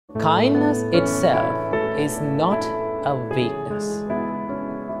Kindness itself is not a weakness.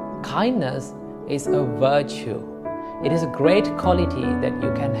 Kindness is a virtue. It is a great quality that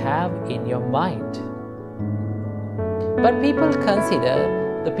you can have in your mind. But people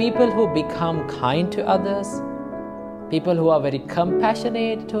consider the people who become kind to others, people who are very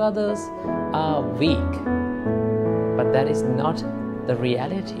compassionate to others, are weak. But that is not the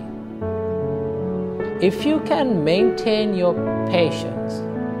reality. If you can maintain your patience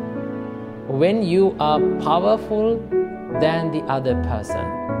when you are powerful than the other person,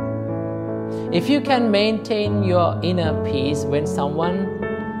 if you can maintain your inner peace when someone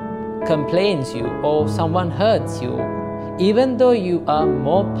complains you or someone hurts you, even though you are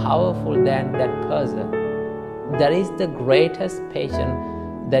more powerful than that person, that is the greatest patience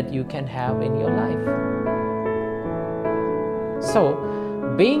that you can have in your life. So,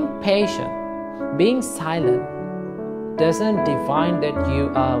 being patient, being silent doesn't define that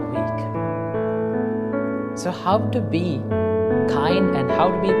you are weak. So how to be kind and how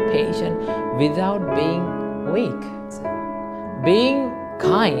to be patient without being weak? Being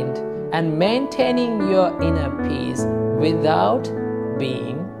kind and maintaining your inner peace without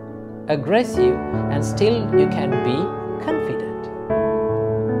being aggressive, and still you can be confident.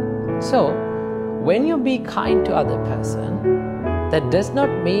 So when you be kind to other person, that does not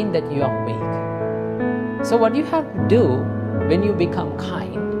mean that you are weak. So what you have to do when you become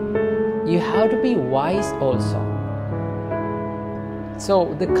kind, you have to be wise also.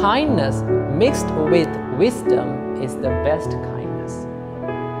 So the kindness mixed with wisdom is the best kindness.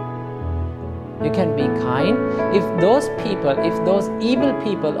 You can be kind. If those people, if those evil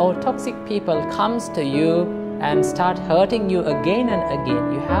people or toxic people comes to you and start hurting you again and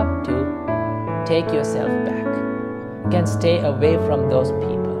again, you have to take yourself back. You can stay away from those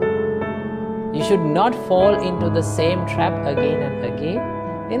people. You should not fall into the same trap again and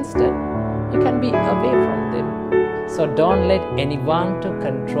again. Instead, you can be away from them. So don't let anyone to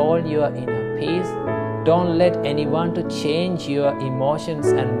control your inner peace. Don't let anyone to change your emotions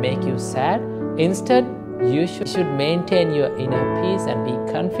and make you sad. Instead, you should maintain your inner peace and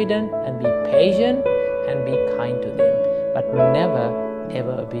be confident and be patient and be kind to them. But never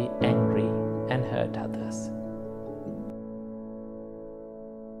ever be angry and hurt others.